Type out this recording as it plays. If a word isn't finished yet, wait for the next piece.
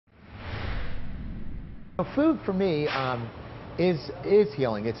Food for me is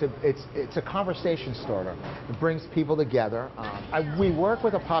healing. It's a conversation starter. It brings people together. We work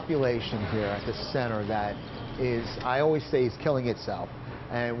with a population here at the center that is, I always say, is killing itself.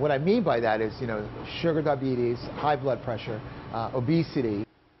 And what I mean by that is, sugar diabetes, high blood pressure, obesity.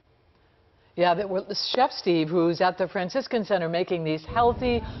 Yeah, Chef Steve, who's at the Franciscan Center making these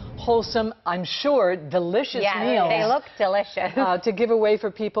healthy, wholesome, I'm sure, delicious meals. They look delicious. To give away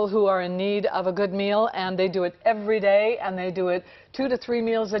for people who are in need of a good meal, and they do it every day, and they do it 2 to 3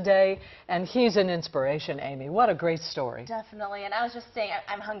 meals a day, and he's an inspiration, Amy. What a great story. Definitely, and I was just saying,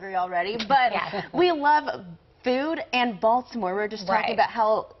 I'm hungry already, but we love food and Baltimore. We're just talking about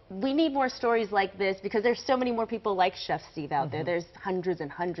how we need more stories like this because there's so many more people like Chef Steve out there. There's hundreds and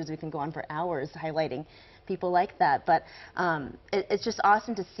hundreds. We can go on for hours highlighting people like that. But it's just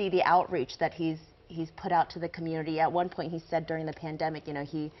awesome to see the outreach that he's put out to the community. At one point, he said during the pandemic,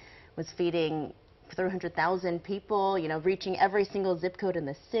 he was feeding 300,000 people, reaching every single zip code in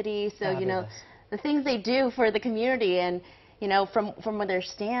the city. So, the things they do for the community and, from where they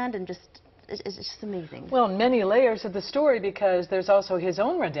stand and it's just amazing. Well, many layers of the story because there's also his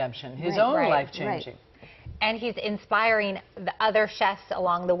own redemption, his own life-changing. And he's inspiring the other chefs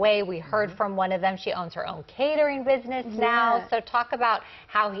along the way. We heard from one of them. She owns her own catering business now. So talk about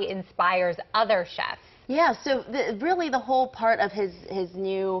how he inspires other chefs. Yeah, so really the whole part of his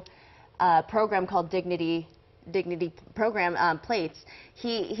new program called Dignity program, plates.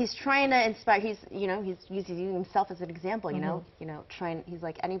 He's trying to inspire. He's using himself as an example. He's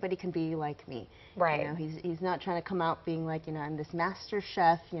like, anybody can be like me. Right. He's not trying to come out being like, I'm this master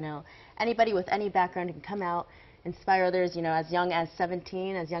chef. Anybody with any background can come out, inspire others. As young as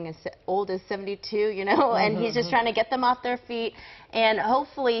 17, as old as 72. And he's just trying to get them off their feet. And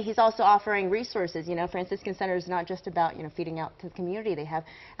hopefully, he's also offering resources. Franciscan Center is not just about feeding out to the community. They have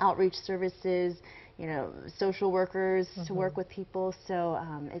outreach services. Social workers to work with people. So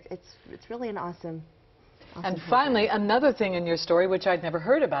it's really an awesome and finally, another thing in your story, which I'd never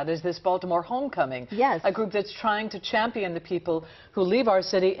heard about, is this Baltimore Homecoming. Yes. A group that's trying to champion the people who leave our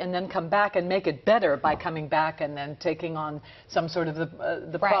city and then come back and make it better by coming back and then taking on some sort of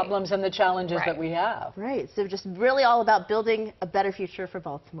the problems and the challenges that we have. Right. So just really all about building a better future for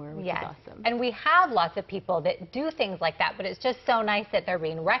Baltimore, which is awesome. And we have lots of people that do things like that, but it's just so nice that they're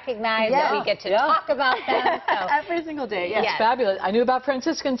being recognized, that we get to talk about them. So. Every single day. It's fabulous. I knew about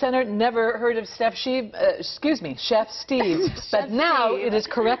Franciscan Center, never heard of Chef Steve, but now it is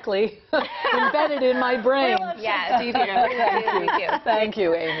correctly embedded in my brain. Yes. Thank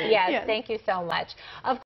you, Amy. Yes, thank you so much.